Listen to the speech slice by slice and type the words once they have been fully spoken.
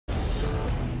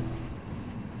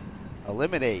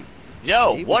Eliminate.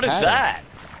 Yo, See, what is that?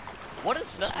 What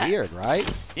is that? It's weird, right?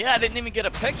 Yeah, I didn't even get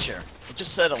a picture. It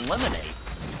just said eliminate.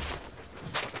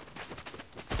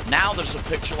 Now there's a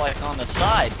picture like on the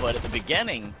side, but at the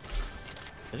beginning,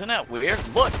 isn't that weird?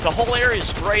 Look, the whole area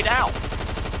is grayed out.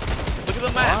 Look at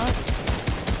the map.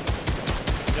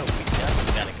 What? Yo, we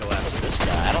definitely gotta go after this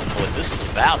guy. I don't know what this is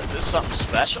about. Is this something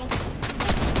special?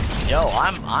 Yo,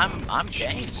 I'm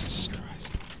game. Jesus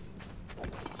Christ.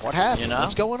 What happened? You know?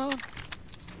 What's going on?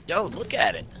 Yo, look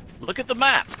at it. Look at the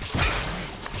map.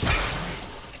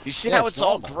 You see Yeah, how it's it's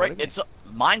all normal. gray? What do you It's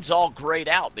mine's all grayed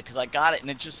out because I got it and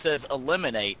it just says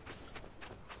eliminate.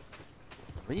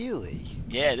 Really?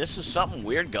 Yeah, this is something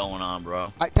weird going on,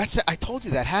 bro. I told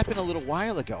you that happened a little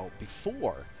while ago.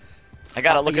 Before. I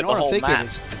gotta look at the what I'm whole thinking map.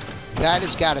 is that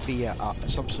has got to be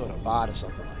some sort of bot or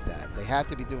something like that. They have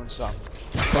to be doing something.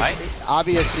 Right.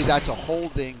 Obviously, that's a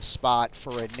holding spot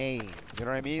for a name. You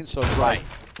know what I mean? So it's Right. like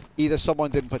either someone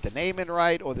didn't put the name in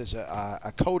right, or there's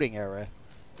a coding error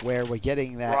where we're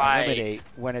getting that Right. eliminate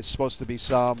when it's supposed to be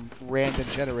some random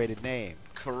generated name.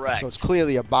 Correct. So it's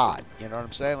clearly a bot. You know what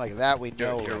I'm saying? Like that, we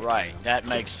know. You're right. now. That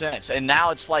makes sense. And now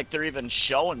it's like they're even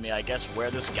showing me, I guess, where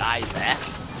this guy's at.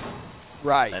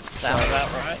 Right. That sounds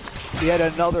about right. Yet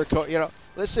another code. You know,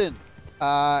 listen,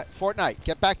 Fortnite,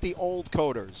 get back the old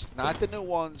coders, not the new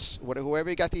ones. Whoever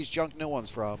you got these junk new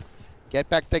ones from, get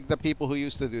back the people who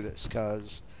used to do this,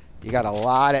 because you got a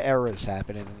lot of errors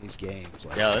happening in these games.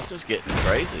 Like, Yo, this is getting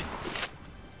crazy.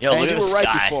 Yo, and look you at were this right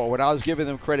guy. before when I was giving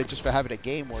them credit just for having a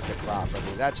game working properly.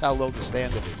 That's how low the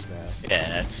standard is now. Yeah,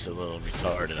 that's a little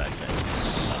retarded, I think.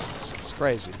 It's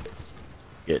crazy.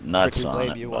 Get nuts Quickly on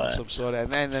blame it. you but- on some sort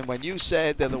of, and then when you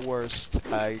said they're the worst,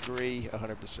 I agree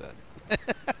 100%.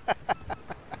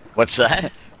 What's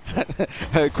that?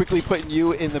 Quickly putting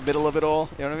you in the middle of it all.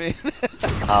 You know what I mean?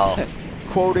 Oh.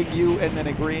 Quoting you and then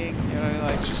agreeing. You know what I mean?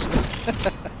 Like just.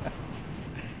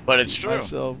 But it's true.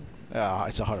 So,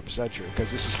 it's 100% true,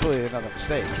 because this is clearly another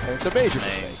mistake, and it's a major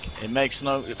mistake. It makes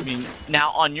no. I mean,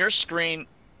 now on your screen,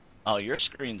 oh, your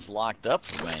screen's locked up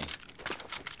for me.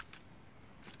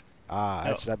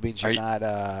 That means you're not.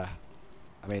 I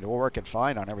mean, we're working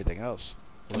fine on everything else.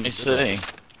 Let me see.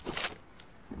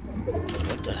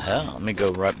 What the hell? Let me go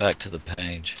right back to the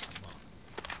page.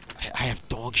 I have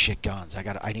dog shit guns.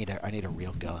 I need a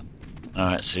real gun. All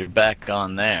right, so you're back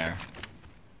on there.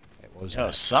 Hey, what was Yo,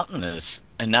 that? something is.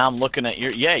 And now I'm looking at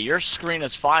your. Yeah, your screen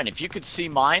is fine. If you could see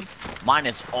mine, mine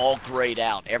is all grayed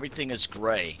out. Everything is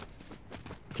gray.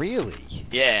 Really?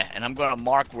 Yeah, and I'm gonna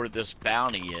mark where this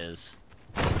bounty is.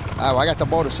 Oh, I got the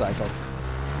motorcycle.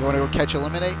 You want to go catch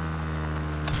eliminate?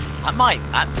 I might.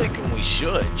 I'm thinking we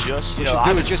should. Just You you know, should I do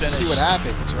it haven't just to see what finished-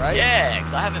 happens, right? Yeah,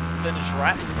 because I haven't finished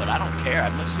rapping, but I don't care.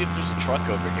 I'm gonna see if there's a truck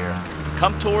over here.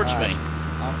 Come towards All right. me.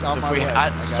 I'm on If my we-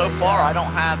 way. so far, I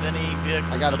don't have any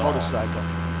vehicles. I got a at all. motorcycle.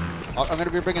 I'm going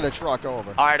to be bringing a truck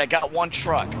over. All right, I got one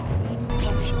truck.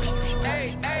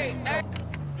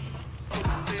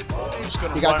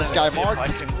 You got this guy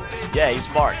marked? Yeah, he's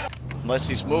marked. Unless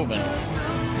he's moving.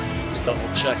 Just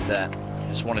double check that.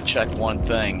 Just want to check one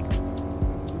thing.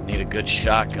 Need a good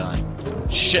shotgun.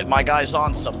 Shit, my guy's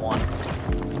on someone.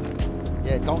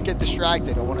 Yeah, don't get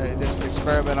distracted. This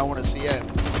experiment I want to see it.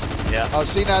 Yeah. Oh,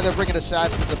 see, now they're bringing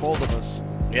assassins to both of us.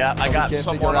 Yeah, So I got we can't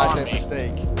someone figure out on that me.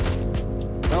 mistake.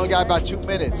 We only got about 2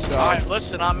 minutes, so All right,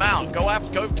 listen, I'm out.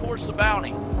 Go towards the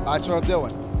bounty. that's what I'm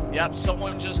doing. Yep,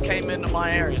 someone just came into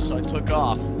my area, so I took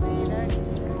off.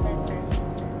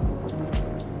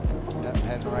 Yep,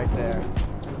 heading right there.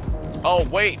 Oh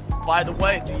wait, by the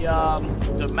way,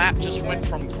 the map just went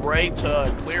from gray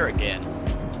to clear again.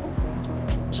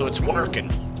 So it's working.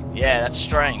 Yeah, that's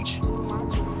strange.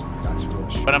 That's really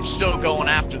strange. But I'm still going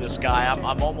after this guy.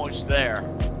 I'm almost there.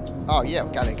 Oh yeah,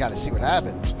 we gotta see what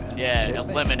happens, man. Yeah, You kidding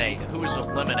me? eliminate. Who is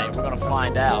eliminate? We're gonna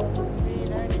find out.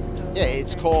 Yeah,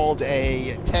 it's called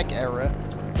a tech error.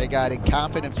 They got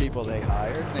incompetent people they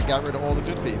hired, and they got rid of all the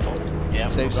good people. Yeah,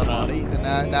 Save some money,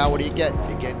 and now what do you get?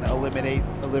 You're getting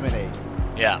eliminate.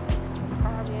 Yeah.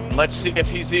 Let's see if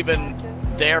he's even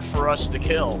there for us to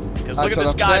kill. Because look That's at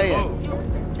this what guy I'm saying.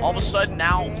 move. All of a sudden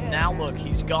now look,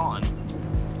 he's gone.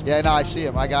 Yeah, no, I see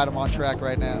him. I got him on track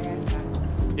right now.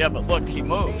 Yeah, but look, he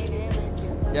moved.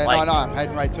 Yeah, Like- no, I'm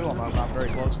heading right to him. I'm very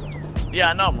close to him. Yeah,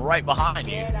 I know, I'm right behind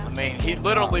you. I mean, he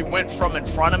literally went from in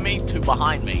front of me to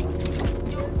behind me.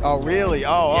 Oh, really?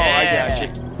 Oh, I Yeah. got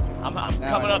you. I'm Now I coming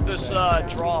know up what this you're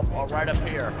draw right up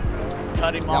here.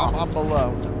 Cut him Yeah, off. I'm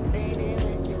below.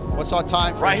 What's our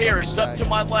time frame? Right here, on he's this up guy? to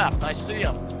my left. I see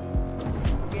him.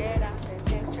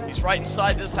 He's right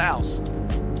inside this house.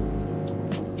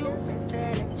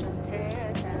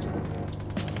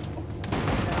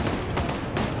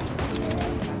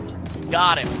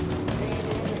 Got him.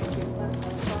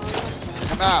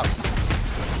 Come out.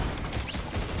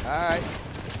 All right.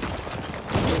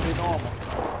 It'll be normal.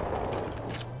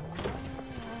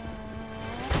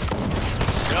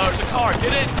 No, there's a car.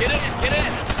 Get in. Get in. Get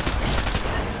in.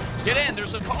 Get in.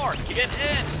 There's a car. Get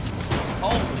in.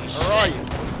 Holy shit. Where are you?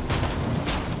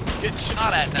 Getting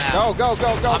shot at now. Go, go,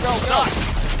 go, go, I'm go, stuck. go.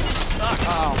 Stuck.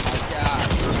 Oh my god.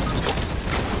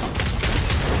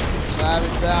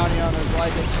 Savage bounty hunters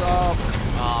like it's up.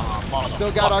 Oh,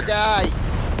 Still got our guy.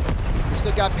 We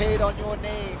still got paid on your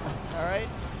name. Alright?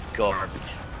 Garbage.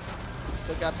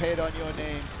 Still got paid on your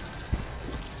name.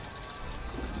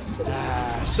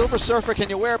 Silver Surfer, can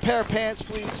you wear a pair of pants,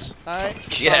 please?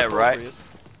 Alright? Yeah, right. You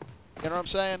know what I'm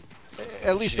saying?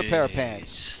 At least a pair of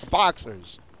pants.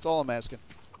 Boxers. That's all I'm asking.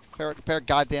 A pair of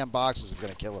goddamn boxers are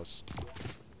gonna kill us.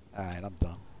 Alright, I'm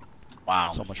done. Wow.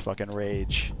 So much fucking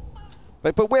rage.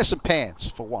 But wear some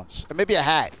pants for once. And maybe a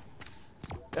hat.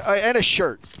 And a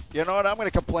shirt. You know what? I'm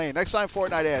gonna complain. Next time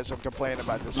Fortnite asks, I'm complaining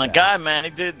about this. My guy,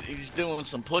 man, he's doing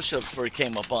some push-ups before he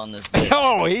came up on this bitch.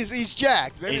 Oh, he's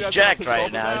jacked. Maybe he's that's jacked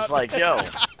right now. It's like, yo.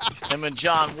 Him and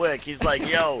John Wick. He's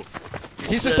like, yo.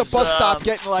 He's at the bus stop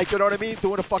getting like, you know what I mean?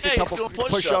 Doing a fucking couple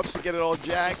push-ups to get it all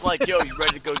jacked. He's like, yo, you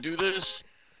ready to go do this?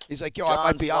 He's like, yo, I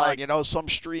might be on, you know, some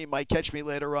stream might catch me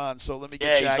later on, so let me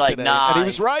get jacked like, today. nah, and he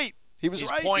was right. He was he's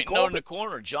right. Pointing over the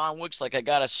corner. John Wick's like, I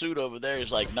got a suit over there.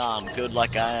 He's like, nah, I'm good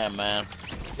like I am, man.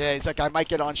 Yeah, he's like, I might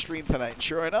get on stream tonight. And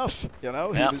sure enough, you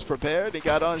know, he was prepared. He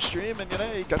got on stream, and you know,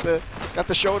 he got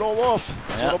the show it all off.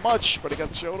 It's a little much, but he got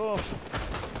the show it off.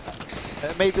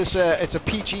 It made this it's a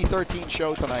PG-13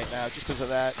 show tonight now, just because of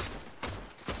that.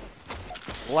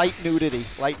 Light nudity.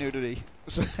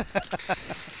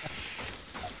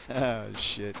 Oh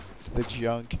shit, the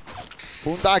junk.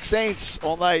 Boondock Saints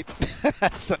all night.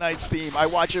 That's tonight's theme. I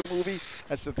watch a movie.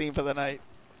 That's the theme for the night.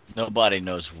 Nobody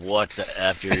knows what the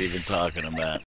F you're even talking about.